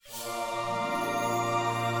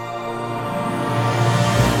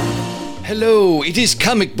Hello, it is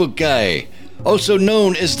Comic Book Guy, also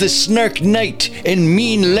known as the Snark Knight and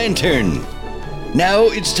Mean Lantern. Now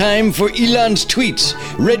it's time for Elon's tweets,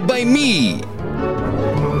 read by me.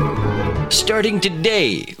 Starting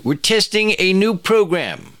today, we're testing a new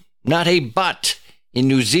program, not a bot, in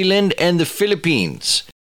New Zealand and the Philippines.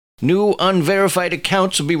 New unverified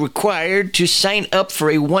accounts will be required to sign up for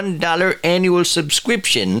a $1 annual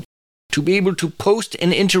subscription to be able to post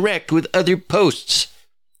and interact with other posts.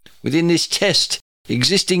 Within this test,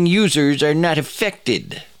 existing users are not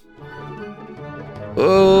affected.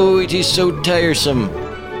 Oh, it is so tiresome.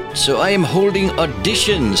 So I am holding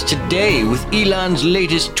auditions today with Elon's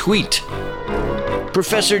latest tweet.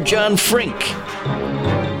 Professor John Frink.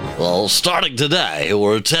 Well, starting today,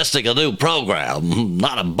 we're testing a new program,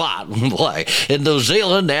 not a bot, boy, in New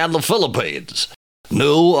Zealand and the Philippines.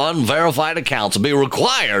 New unverified accounts will be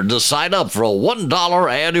required to sign up for a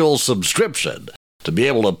 $1 annual subscription to be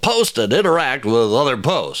able to post and interact with other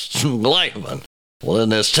posts. Layman. Well, in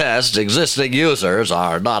this test, existing users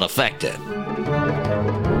are not affected.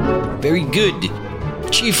 Very good.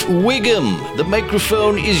 Chief Wiggum, the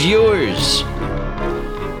microphone is yours.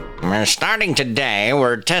 Starting today,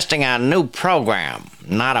 we're testing a new program,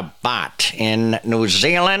 not a bot, in New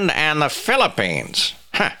Zealand and the Philippines.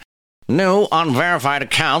 New unverified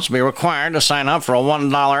accounts will be required to sign up for a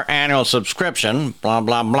 $1 annual subscription, blah,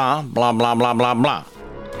 blah, blah, blah, blah, blah, blah, blah.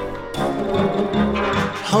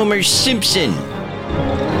 Homer Simpson.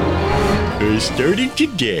 Starting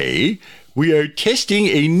today, we are testing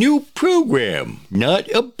a new program,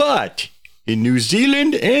 not a bot, in New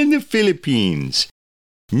Zealand and the Philippines.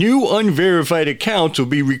 New unverified accounts will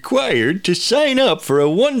be required to sign up for a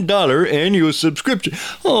 $1 annual subscription.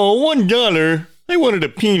 Oh, $1? I wanted a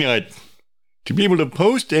peanut. To be able to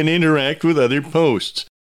post and interact with other posts.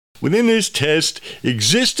 Within this test,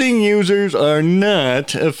 existing users are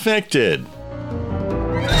not affected.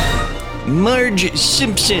 Marge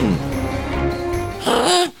Simpson.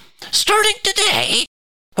 Starting today,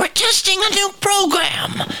 we're testing a new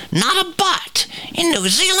program, not a bot, in New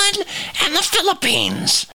Zealand and the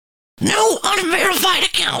Philippines. New unverified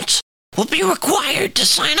accounts will be required to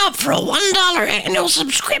sign up for a $1 annual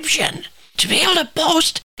subscription to be able to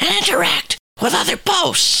post and interact with other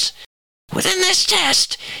posts. Within this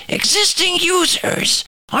test, existing users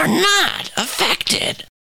are not affected.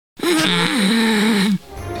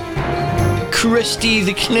 Krusty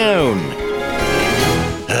the Clown.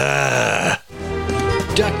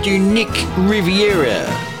 Dr. Nick Riviera.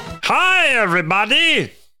 Hi,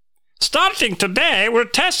 everybody! Starting today, we're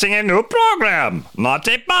testing a new program, not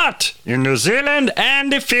a bot, in New Zealand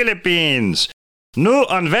and the Philippines. New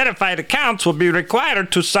unverified accounts will be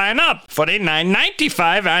required to sign up for a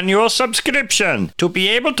 $9.95 annual subscription to be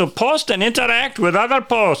able to post and interact with other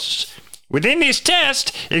posts. Within this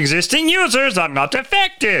test, existing users are not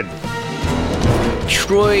affected.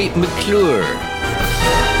 Troy McClure.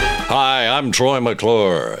 Hi, I'm Troy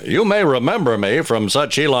McClure. You may remember me from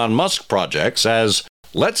such Elon Musk projects as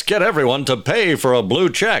let's get everyone to pay for a blue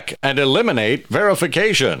check and eliminate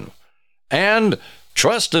verification. And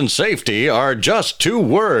trust and safety are just 2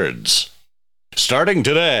 words. Starting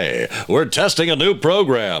today, we're testing a new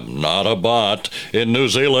program, not a bot, in New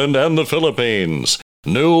Zealand and the Philippines.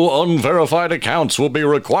 New unverified accounts will be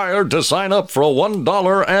required to sign up for a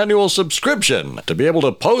 $1 annual subscription to be able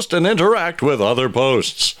to post and interact with other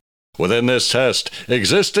posts. Within this test,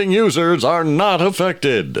 existing users are not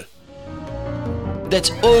affected.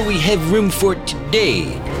 That's all we have room for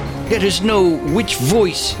today. Let us know which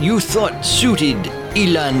voice you thought suited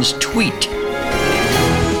Elon's tweet.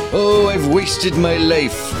 Oh, I've wasted my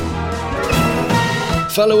life.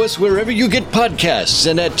 Follow us wherever you get podcasts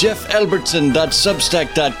and at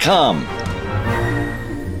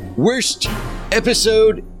jeffalbertson.substack.com. Worst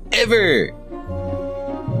episode ever.